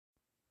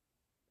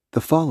The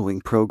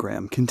following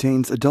program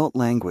contains adult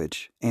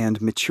language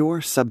and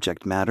mature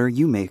subject matter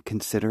you may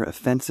consider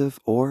offensive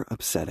or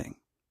upsetting.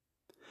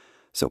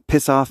 So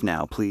piss off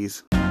now,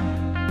 please.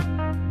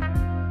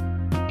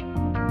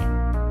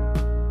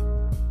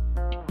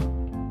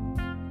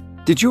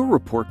 Did your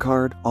report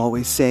card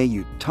always say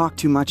you talk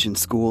too much in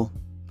school?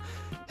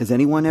 Has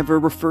anyone ever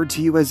referred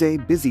to you as a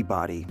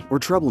busybody or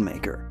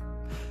troublemaker?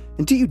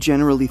 And do you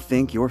generally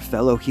think your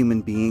fellow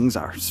human beings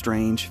are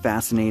strange,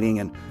 fascinating,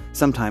 and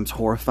sometimes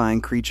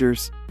horrifying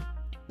creatures?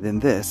 Then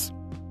this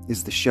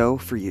is the show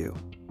for you.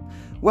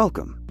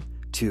 Welcome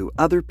to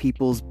Other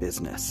People's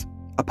Business,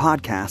 a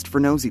podcast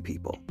for nosy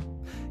people.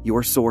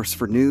 Your source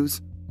for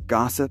news,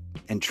 gossip,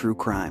 and true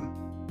crime.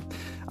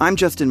 I'm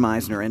Justin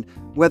Meisner, and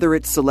whether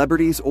it's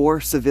celebrities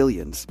or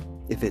civilians,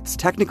 if it's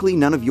technically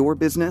none of your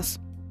business,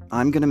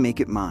 I'm gonna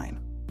make it mine.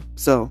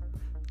 So,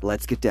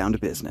 let's get down to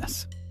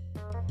business.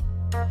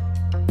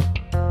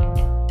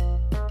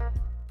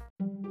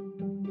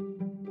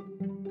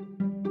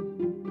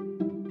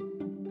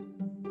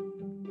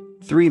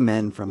 Three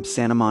men from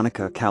Santa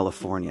Monica,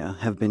 California,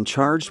 have been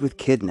charged with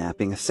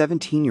kidnapping a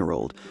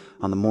 17-year-old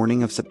on the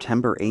morning of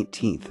September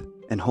 18th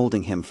and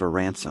holding him for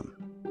ransom.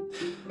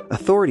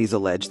 Authorities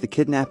allege the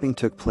kidnapping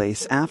took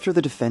place after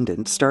the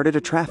defendant started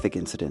a traffic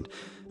incident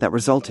that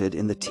resulted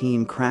in the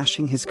teen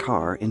crashing his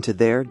car into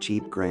their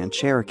Jeep Grand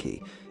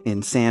Cherokee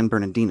in San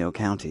Bernardino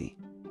County.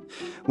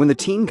 When the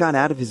teen got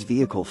out of his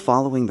vehicle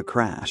following the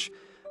crash,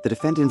 the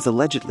defendants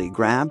allegedly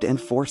grabbed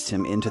and forced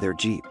him into their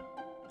Jeep.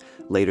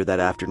 Later that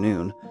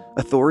afternoon,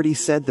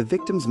 authorities said the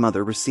victim's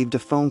mother received a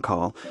phone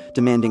call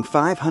demanding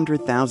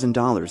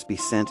 $500,000 be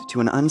sent to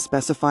an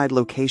unspecified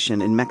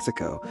location in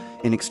Mexico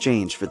in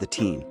exchange for the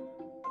teen.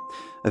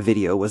 A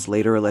video was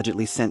later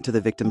allegedly sent to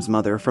the victim's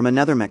mother from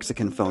another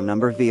Mexican phone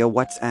number via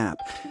WhatsApp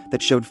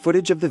that showed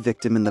footage of the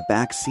victim in the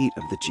back seat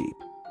of the Jeep.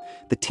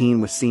 The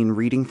teen was seen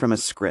reading from a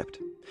script,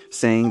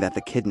 saying that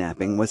the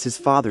kidnapping was his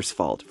father's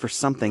fault for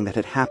something that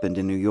had happened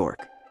in New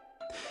York.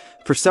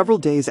 For several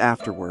days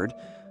afterward,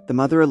 the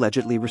mother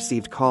allegedly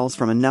received calls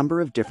from a number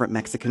of different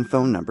Mexican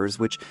phone numbers,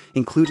 which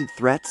included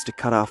threats to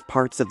cut off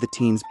parts of the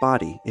teen's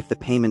body if the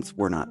payments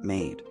were not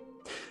made.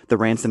 The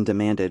ransom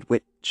demanded,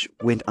 which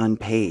went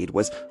unpaid,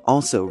 was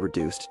also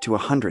reduced to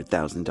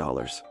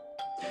 $100,000.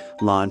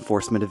 Law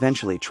enforcement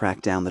eventually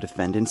tracked down the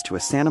defendants to a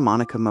Santa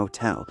Monica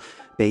motel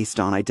based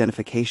on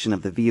identification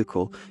of the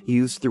vehicle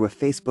used through a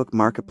Facebook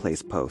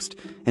Marketplace post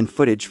and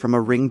footage from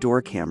a Ring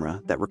door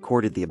camera that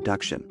recorded the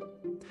abduction.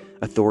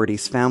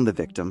 Authorities found the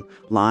victim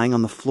lying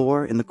on the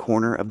floor in the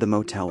corner of the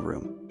motel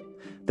room.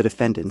 The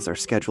defendants are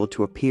scheduled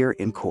to appear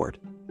in court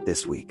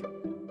this week.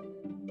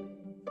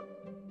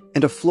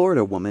 And a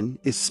Florida woman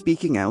is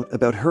speaking out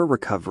about her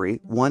recovery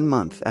 1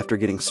 month after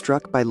getting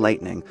struck by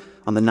lightning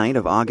on the night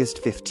of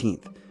August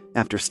 15th,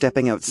 after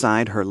stepping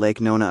outside her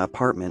Lake Nona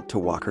apartment to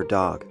walk her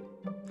dog.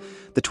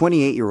 The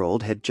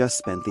 28-year-old had just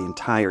spent the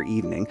entire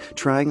evening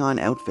trying on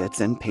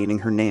outfits and painting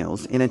her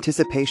nails in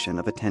anticipation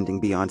of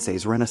attending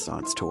Beyoncé's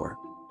Renaissance tour.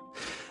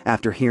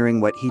 After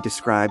hearing what he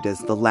described as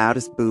the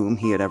loudest boom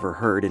he had ever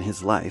heard in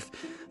his life,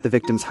 the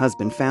victim's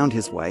husband found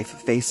his wife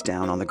face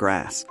down on the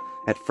grass,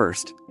 at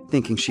first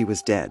thinking she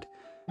was dead,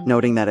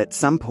 noting that at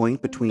some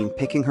point between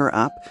picking her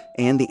up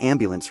and the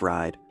ambulance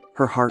ride,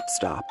 her heart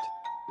stopped.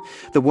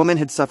 The woman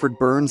had suffered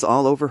burns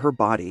all over her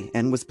body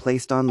and was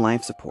placed on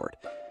life support,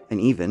 and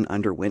even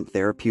underwent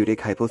therapeutic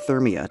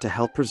hypothermia to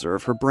help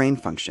preserve her brain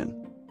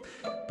function.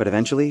 But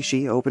eventually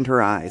she opened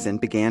her eyes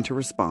and began to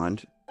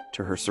respond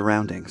to her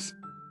surroundings.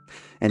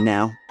 And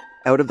now,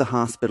 out of the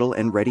hospital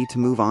and ready to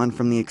move on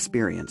from the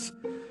experience,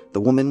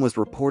 the woman was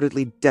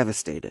reportedly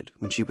devastated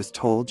when she was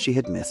told she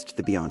had missed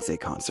the Beyoncé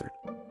concert.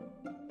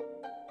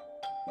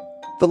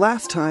 The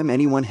last time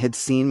anyone had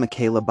seen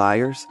Michaela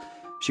Byers,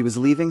 she was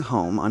leaving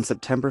home on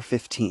September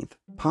 15th,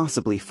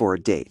 possibly for a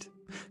date,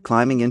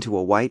 climbing into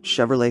a white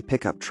Chevrolet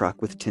pickup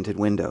truck with tinted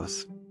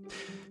windows.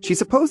 She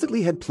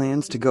supposedly had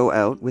plans to go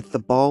out with the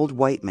bald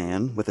white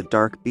man with a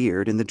dark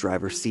beard in the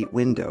driver's seat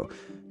window,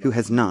 who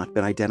has not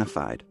been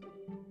identified.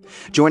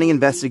 Joining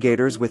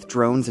investigators with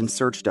drones and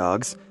search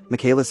dogs,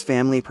 Michaela's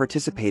family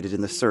participated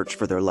in the search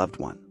for their loved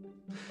one,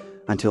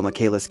 until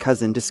Michaela's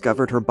cousin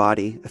discovered her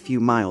body a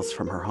few miles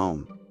from her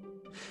home.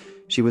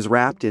 She was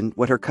wrapped in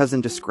what her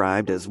cousin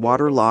described as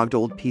waterlogged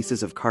old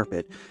pieces of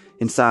carpet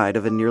inside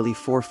of a nearly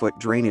 4-foot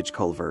drainage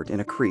culvert in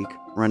a creek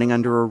running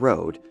under a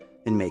road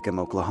in Macomb,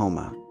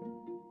 Oklahoma.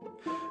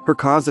 Her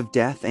cause of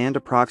death and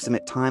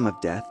approximate time of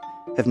death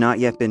have not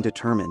yet been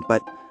determined,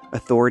 but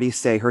authorities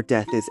say her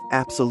death is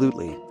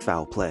absolutely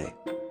foul play.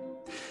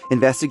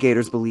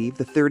 Investigators believe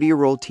the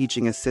 30-year-old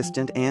teaching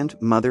assistant and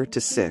mother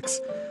to 6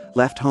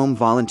 left home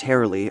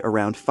voluntarily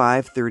around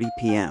 5:30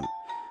 p.m.,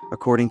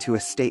 according to a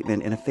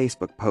statement in a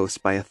Facebook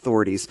post by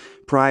authorities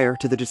prior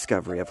to the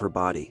discovery of her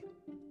body.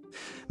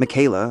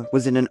 Michaela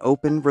was in an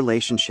open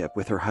relationship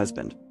with her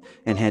husband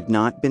and had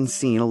not been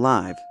seen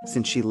alive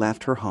since she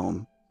left her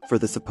home for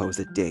the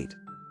supposed date.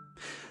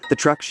 The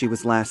truck she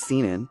was last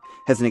seen in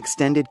has an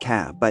extended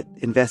cab, but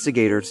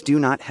investigators do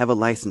not have a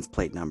license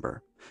plate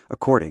number,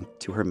 according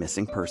to her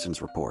missing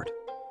persons report.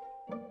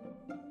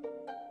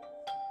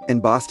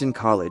 And Boston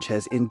College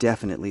has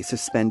indefinitely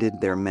suspended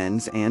their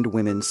men's and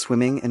women's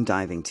swimming and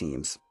diving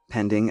teams,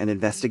 pending an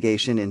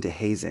investigation into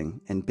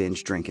hazing and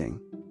binge drinking.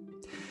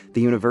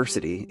 The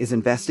university is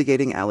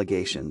investigating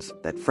allegations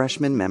that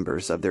freshman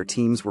members of their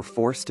teams were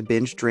forced to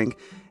binge drink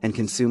and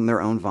consume their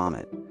own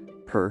vomit,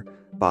 per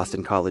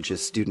Boston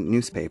College's student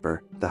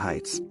newspaper, The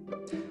Heights.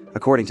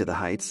 According to The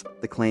Heights,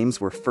 the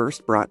claims were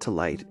first brought to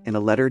light in a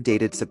letter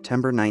dated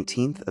September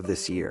 19th of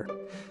this year,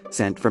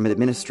 sent from an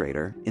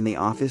administrator in the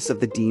office of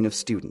the Dean of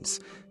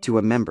Students to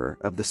a member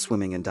of the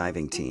swimming and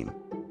diving team.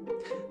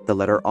 The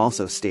letter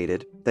also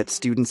stated that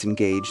students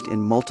engaged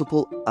in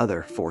multiple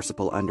other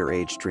forcible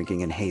underage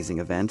drinking and hazing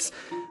events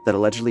that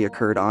allegedly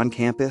occurred on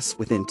campus,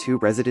 within 2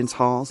 residence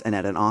halls, and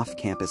at an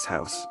off-campus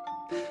house.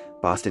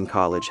 Boston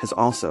College has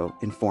also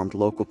informed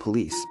local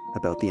police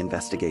about the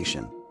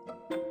investigation.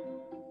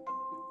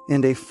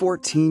 And a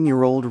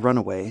 14-year-old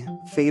runaway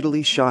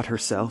fatally shot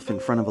herself in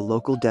front of a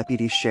local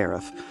deputy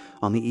sheriff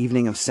on the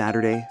evening of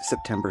Saturday,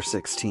 September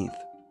 16th.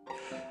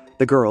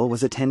 The girl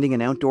was attending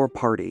an outdoor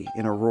party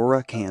in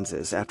Aurora,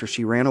 Kansas, after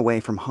she ran away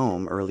from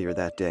home earlier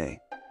that day.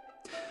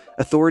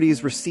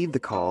 Authorities received the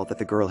call that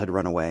the girl had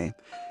run away,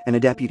 and a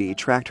deputy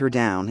tracked her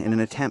down in an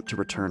attempt to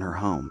return her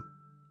home.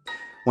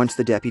 Once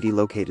the deputy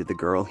located the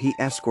girl, he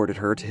escorted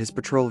her to his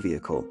patrol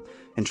vehicle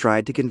and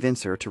tried to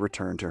convince her to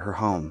return to her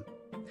home.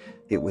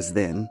 It was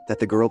then that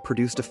the girl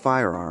produced a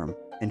firearm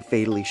and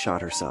fatally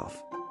shot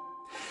herself.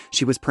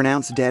 She was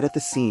pronounced dead at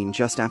the scene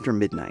just after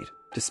midnight,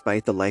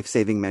 despite the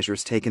life-saving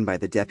measures taken by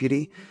the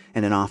deputy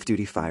and an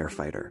off-duty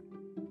firefighter.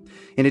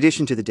 In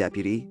addition to the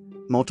deputy,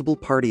 multiple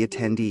party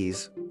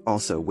attendees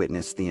also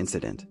witnessed the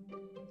incident,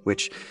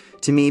 which,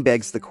 to me,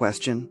 begs the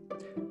question,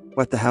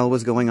 what the hell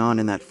was going on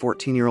in that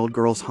 14-year-old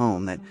girl's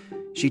home that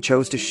she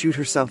chose to shoot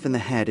herself in the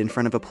head in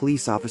front of a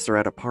police officer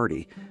at a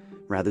party,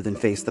 rather than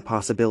face the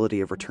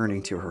possibility of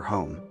returning to her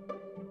home?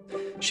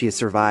 She is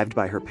survived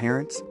by her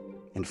parents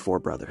and 4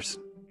 brothers.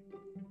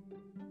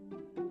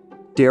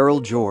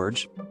 Daryl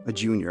George, a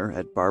junior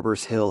at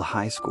Barbers Hill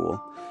High School,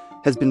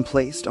 has been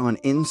placed on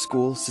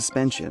in-school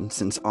suspension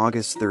since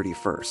August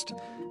 31st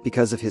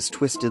because of his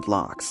twisted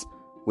locks,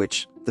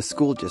 which the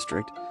school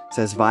district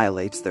says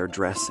violates their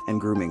dress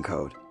and grooming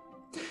code.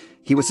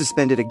 He was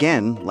suspended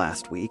again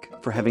last week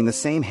for having the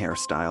same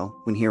hairstyle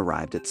when he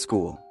arrived at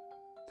school.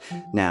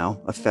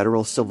 Now, a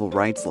federal civil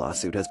rights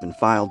lawsuit has been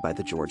filed by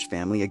the George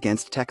family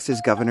against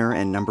Texas Governor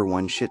and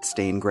 #1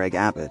 shit-stain Greg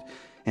Abbott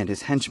and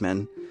his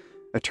henchman,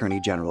 Attorney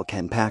General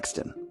Ken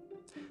Paxton.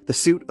 The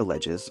suit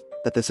alleges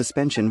that the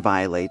suspension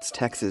violates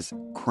Texas'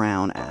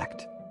 Crown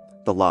Act.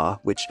 The law,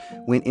 which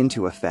went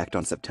into effect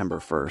on September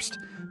 1st,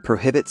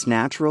 prohibits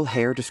natural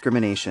hair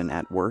discrimination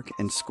at work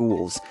and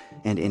schools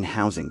and in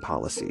housing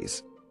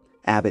policies.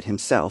 Abbott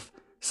himself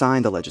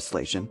signed the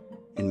legislation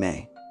in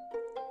May.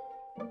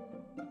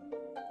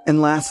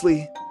 And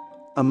lastly,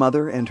 a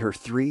mother and her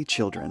 3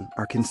 children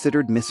are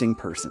considered missing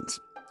persons,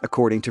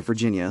 according to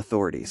Virginia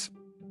authorities.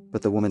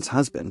 But the woman's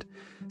husband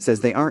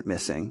says they aren't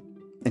missing,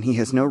 and he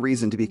has no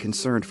reason to be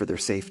concerned for their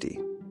safety.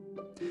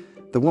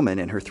 The woman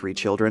and her 3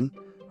 children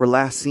were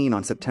last seen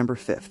on September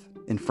 5th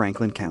in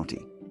Franklin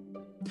County.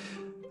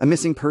 A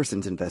missing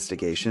persons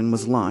investigation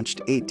was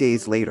launched 8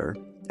 days later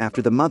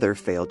after the mother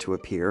failed to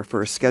appear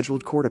for a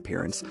scheduled court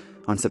appearance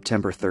on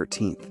September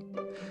 13th,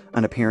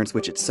 an appearance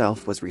which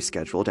itself was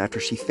rescheduled after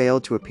she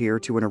failed to appear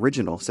to an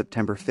original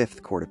September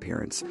 5th court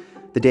appearance,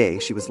 the day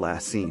she was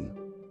last seen.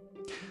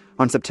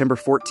 On September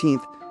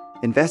 14th,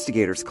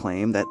 investigators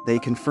claim that they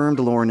confirmed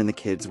Lauren and the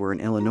kids were in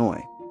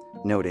Illinois,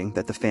 noting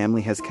that the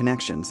family has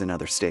connections in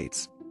other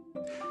states.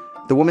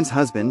 The woman's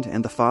husband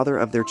and the father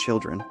of their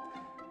children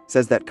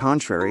says that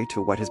contrary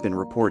to what has been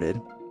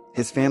reported,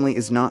 his family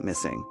is not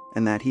missing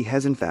and that he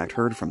has in fact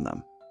heard from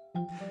them.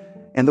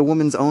 And the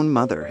woman's own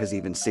mother has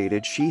even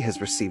stated she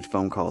has received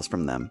phone calls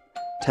from them,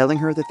 telling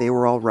her that they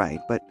were all right,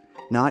 but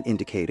not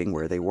indicating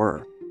where they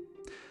were.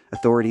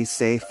 Authorities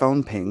say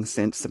phone pings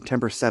since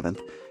September 7th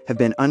have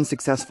been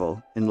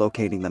unsuccessful in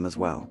locating them as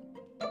well.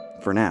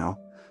 For now,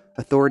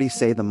 authorities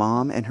say the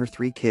mom and her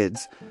 3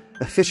 kids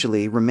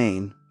officially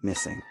remain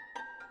missing.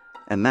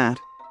 And that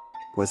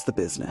was the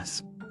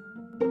business.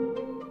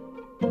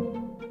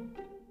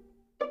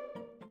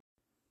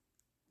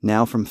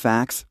 Now from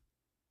facts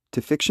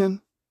to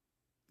fiction,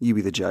 you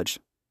be the judge.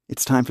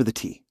 It's time for the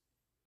tea.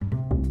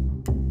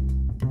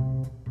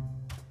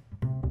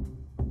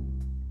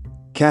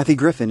 Kathy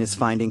Griffin is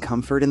finding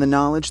comfort in the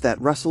knowledge that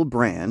Russell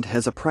Brand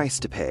has a price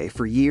to pay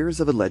for years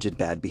of alleged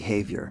bad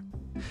behavior.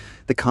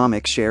 The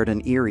comic shared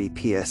an eerie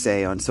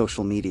PSA on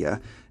social media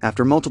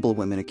after multiple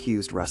women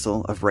accused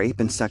Russell of rape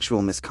and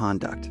sexual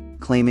misconduct,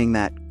 claiming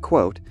that,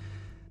 quote,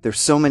 "There's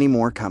so many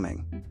more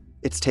coming.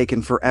 It's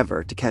taken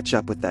forever to catch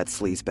up with that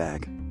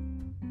sleazebag."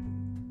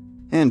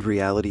 And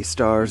reality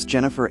stars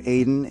Jennifer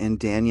Aydin and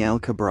Danielle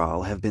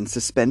Cabral have been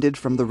suspended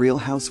from The Real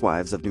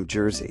Housewives of New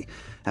Jersey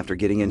after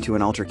getting into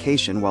an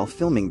altercation while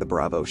filming the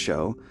Bravo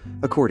show,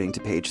 according to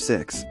Page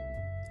 6.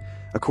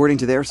 According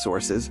to their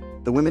sources,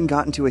 the women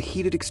got into a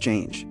heated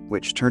exchange,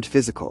 which turned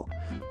physical,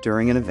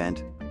 during an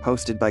event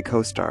hosted by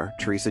co-star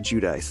Teresa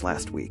Giudice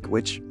last week,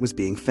 which was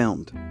being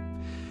filmed.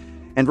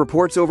 And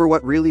reports over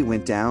what really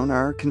went down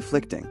are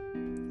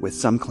conflicting, with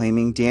some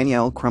claiming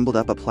Danielle crumbled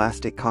up a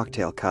plastic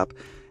cocktail cup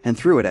and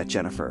threw it at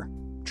Jennifer,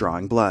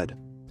 drawing blood,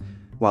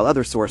 while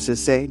other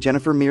sources say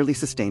Jennifer merely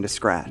sustained a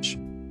scratch.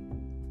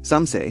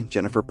 Some say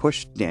Jennifer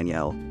pushed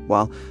Danielle,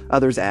 while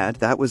others add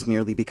that was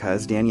merely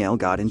because Danielle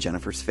got in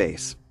Jennifer's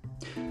face.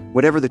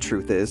 Whatever the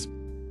truth is,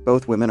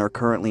 both women are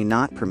currently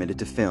not permitted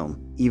to film,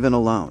 even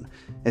alone,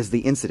 as the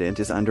incident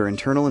is under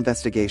internal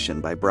investigation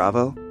by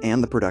Bravo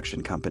and the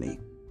production company.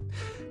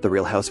 The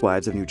Real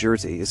Housewives of New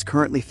Jersey is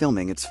currently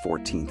filming its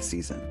 14th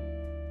season.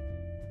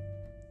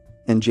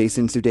 And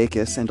Jason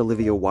Sudeikis and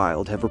Olivia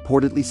Wilde have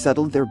reportedly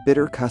settled their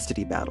bitter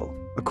custody battle,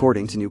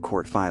 according to new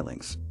court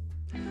filings.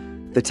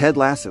 The Ted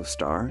Lasso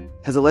star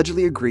has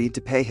allegedly agreed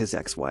to pay his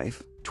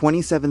ex-wife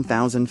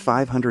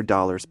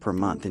 $27,500 per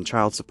month in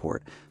child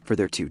support for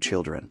their 2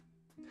 children.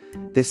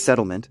 This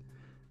settlement,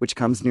 which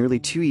comes nearly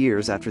 2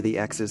 years after the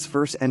exes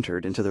first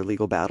entered into their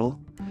legal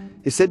battle,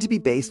 is said to be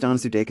based on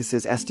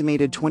Sudeikis'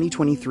 estimated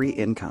 2023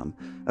 income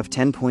of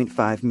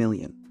 $10.5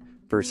 million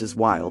versus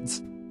Wilde's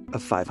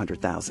of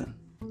 $500,000.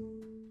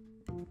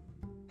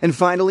 And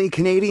finally,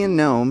 Canadian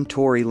gnome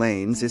Tory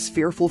Lanez is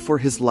fearful for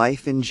his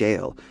life in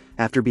jail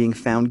after being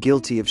found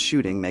guilty of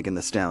shooting Megan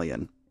Thee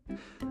Stallion.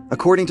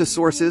 According to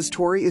sources,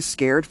 Tory is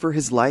scared for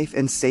his life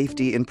and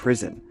safety in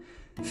prison,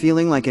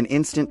 feeling like an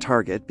instant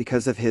target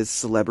because of his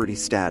celebrity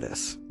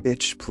status.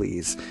 Bitch,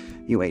 please.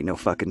 You ain't no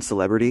fucking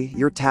celebrity.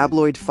 You're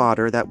tabloid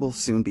fodder that will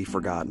soon be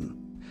forgotten.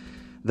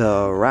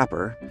 The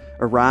rapper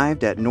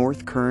arrived at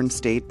North Kern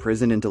State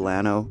Prison in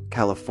Delano,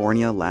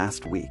 California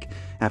last week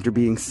after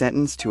being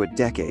sentenced to a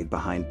decade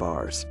behind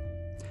bars.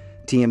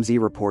 TMZ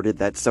reported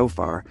that so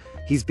far,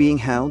 he's being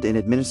held in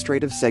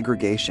administrative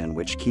segregation,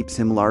 which keeps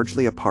him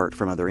largely apart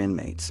from other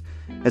inmates,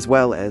 as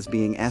well as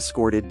being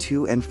escorted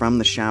to and from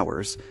the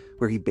showers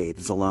where he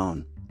bathes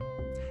alone.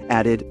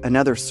 Added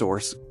another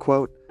source,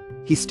 quote,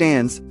 "He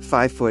stands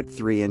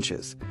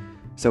 5'3",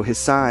 so his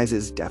size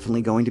is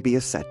definitely going to be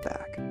a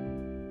setback."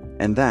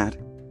 And that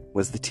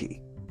was the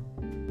tea.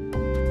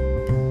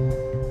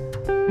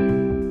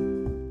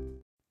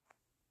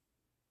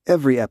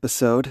 Every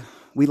episode,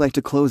 we like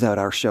to close out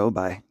our show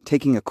by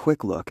taking a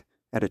quick look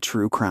at a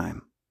true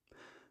crime.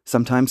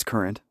 Sometimes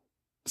current,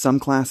 some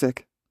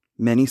classic,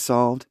 many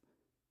solved,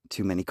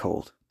 too many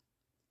cold.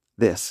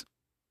 This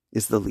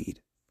is The Lead.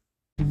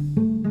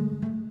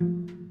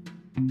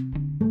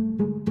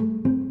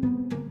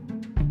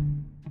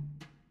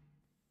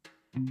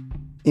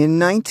 In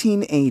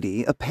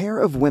 1980, a pair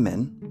of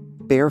women,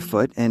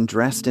 barefoot and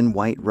dressed in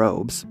white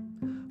robes,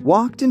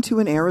 walked into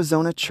an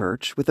Arizona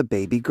church with a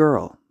baby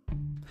girl.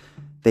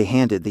 They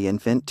handed the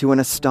infant to an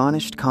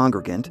astonished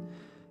congregant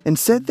and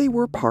said they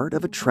were part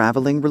of a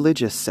traveling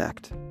religious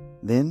sect,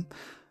 then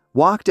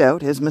walked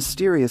out as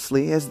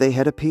mysteriously as they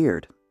had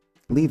appeared,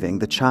 leaving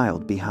the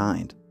child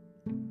behind.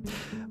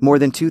 More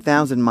than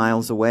 2,000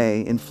 miles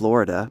away in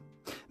Florida,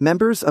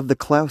 members of the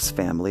Klaus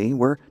family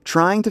were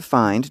trying to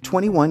find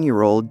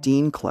 21-year-old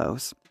Dean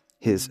Klaus,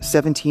 his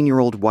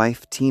 17-year-old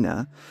wife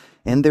Tina,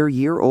 and their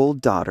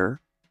year-old daughter,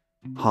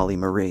 Holly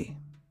Marie.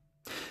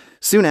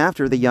 Soon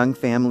after the young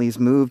family's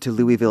move to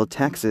Louisville,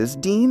 Texas,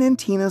 Dean and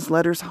Tina's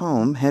letters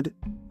home had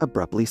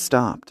abruptly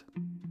stopped.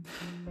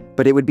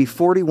 But it would be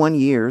 41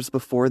 years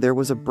before there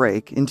was a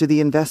break into the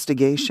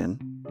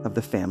investigation of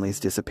the family's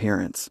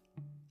disappearance.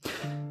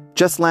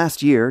 Just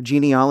last year,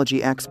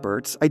 genealogy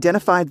experts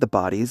identified the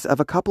bodies of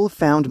a couple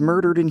found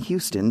murdered in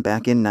Houston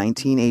back in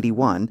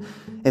 1981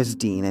 as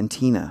Dean and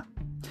Tina.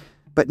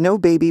 But no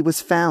baby was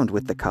found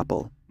with the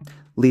couple,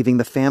 leaving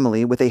the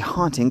family with a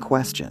haunting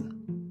question.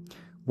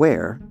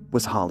 Where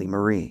was Holly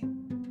Marie?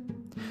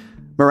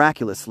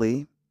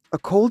 Miraculously, a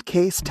cold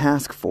case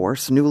task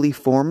force newly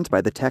formed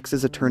by the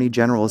Texas Attorney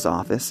General's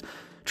office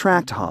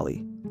tracked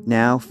Holly,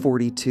 now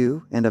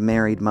 42 and a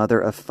married mother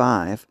of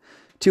 5,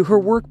 to her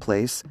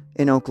workplace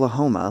in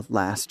Oklahoma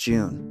last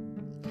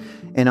June.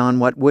 And on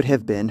what would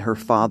have been her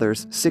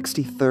father's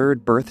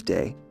 63rd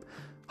birthday,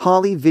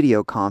 Holly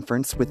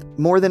videoconferenced with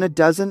more than a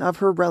dozen of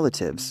her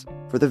relatives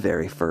for the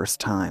very first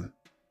time.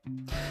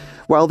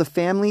 While the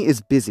family is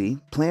busy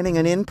planning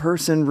an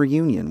in-person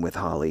reunion with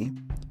Holly,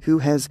 who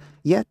has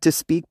yet to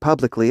speak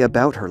publicly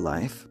about her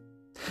life,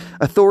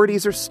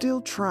 authorities are still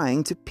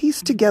trying to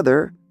piece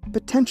together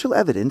potential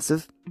evidence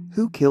of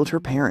who killed her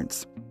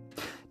parents.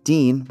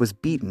 Dean was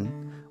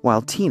beaten,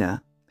 while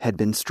Tina had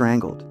been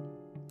strangled.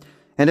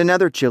 And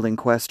another chilling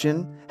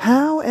question,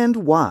 how and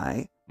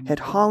why had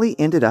Holly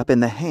ended up in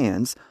the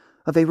hands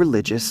of a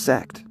religious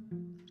sect?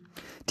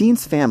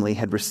 Dean's family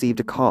had received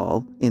a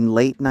call in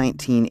late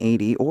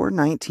 1980 or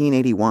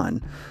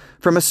 1981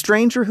 from a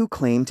stranger who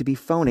claimed to be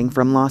phoning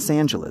from Los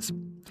Angeles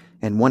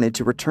and wanted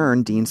to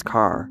return Dean's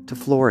car to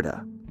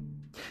Florida.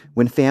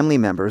 When family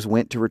members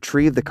went to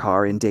retrieve the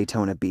car in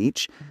Daytona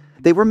Beach,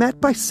 they were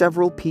met by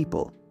several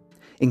people,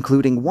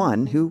 including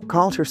one who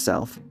called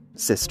herself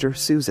Sister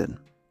Susan.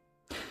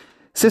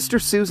 Sister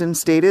Susan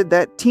stated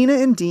that Tina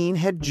and Dean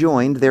had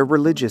joined their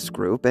religious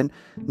group and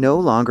no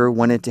longer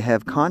wanted to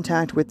have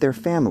contact with their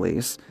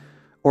families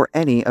or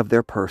any of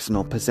their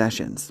personal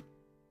possessions.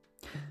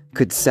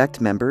 Could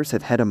sect members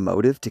have had a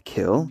motive to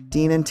kill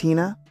Dean and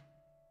Tina?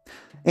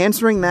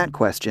 Answering that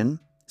question,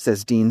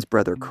 says Dean's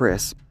brother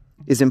Chris,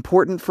 is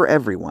important for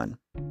everyone,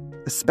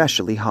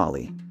 especially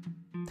Holly.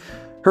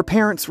 Her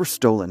parents were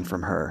stolen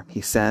from her,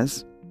 he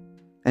says,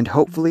 and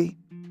hopefully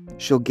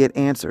she'll get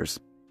answers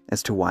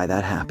as to why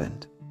that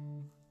happened.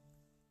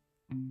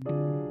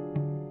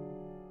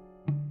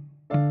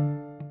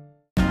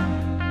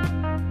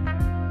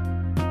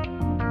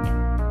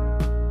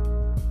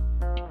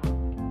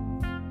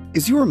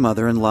 Is your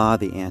mother-in-law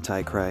the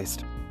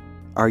Antichrist?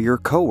 Are your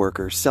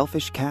coworkers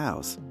selfish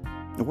cows?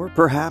 Or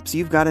perhaps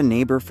you've got a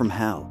neighbor from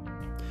hell.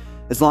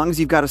 As long as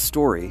you've got a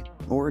story,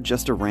 or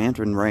just a rant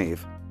and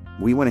rave,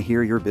 we want to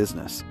hear your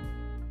business.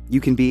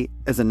 You can be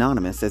as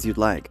anonymous as you'd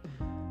like.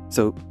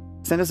 So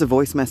send us a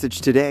voice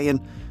message today and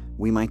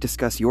we might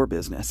discuss your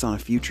business on a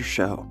future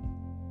show.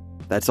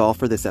 That's all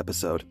for this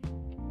episode.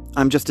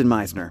 I'm Justin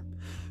Meisner,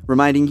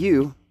 reminding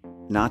you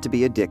not to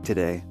be a dick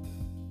today.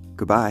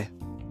 Goodbye.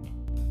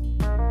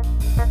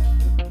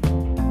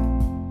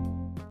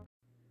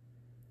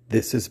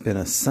 This has been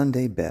a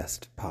Sunday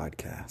Best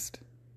podcast.